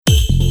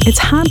It's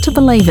hard to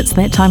believe it's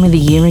that time of the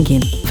year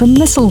again for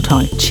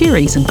mistletoe,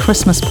 cherries and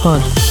Christmas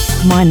pud.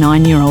 My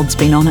 9-year-old's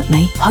been on at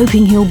me,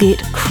 hoping he'll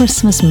get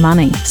Christmas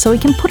money so he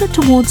can put it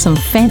towards some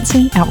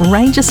fancy,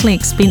 outrageously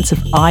expensive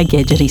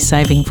iGadget he's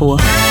saving for.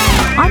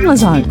 I'm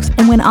Liz Oakes,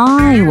 and when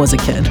I was a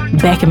kid,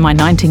 back in my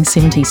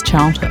 1970s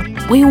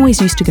childhood, we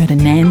always used to go to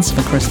Nan's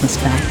for Christmas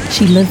Day.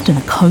 She lived in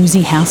a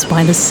cosy house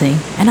by the sea,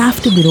 and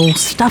after we'd all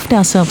stuffed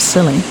ourselves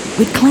silly,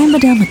 we'd clamber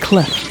down the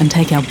cliff and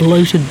take our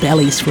bloated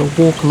bellies for a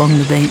walk along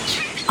the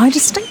beach. I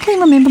distinctly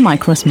remember my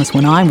Christmas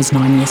when I was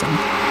 9 years old,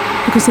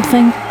 because the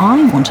thing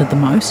I wanted the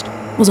most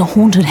was a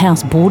haunted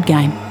house board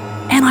game.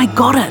 And I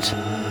got it!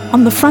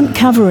 On the front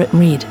cover it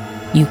read,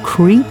 "You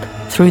creep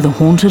through the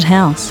haunted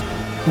house.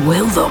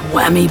 Will the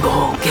whammy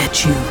ball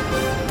get you?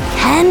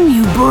 Can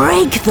you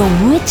break the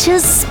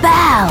witch's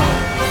spell?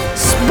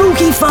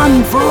 Spooky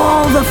fun for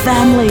all the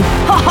family!"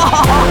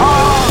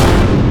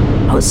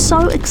 I was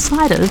so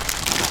excited,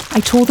 I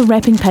tore the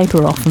wrapping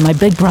paper off and my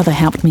big brother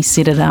helped me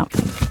set it up.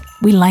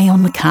 We lay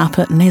on the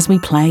carpet, and as we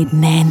played,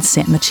 Nan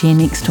sat in the chair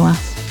next to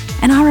us.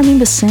 And I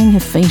remember seeing her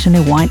feet in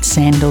her white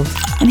sandals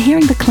and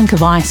hearing the clink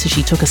of ice as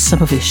she took a sip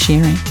of her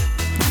sherry.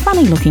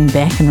 Funny looking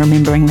back and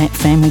remembering that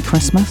family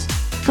Christmas,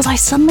 because I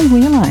suddenly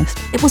realised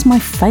it was my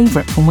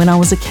favourite from when I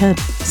was a kid,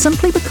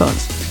 simply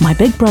because my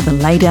big brother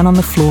lay down on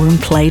the floor and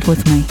played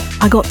with me.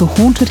 I got the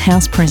haunted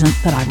house present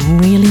that I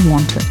really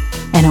wanted,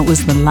 and it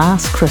was the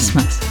last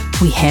Christmas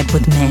we had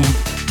with Nan.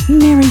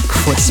 Merry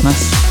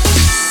Christmas.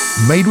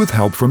 Made with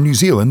help from New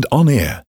Zealand On Air.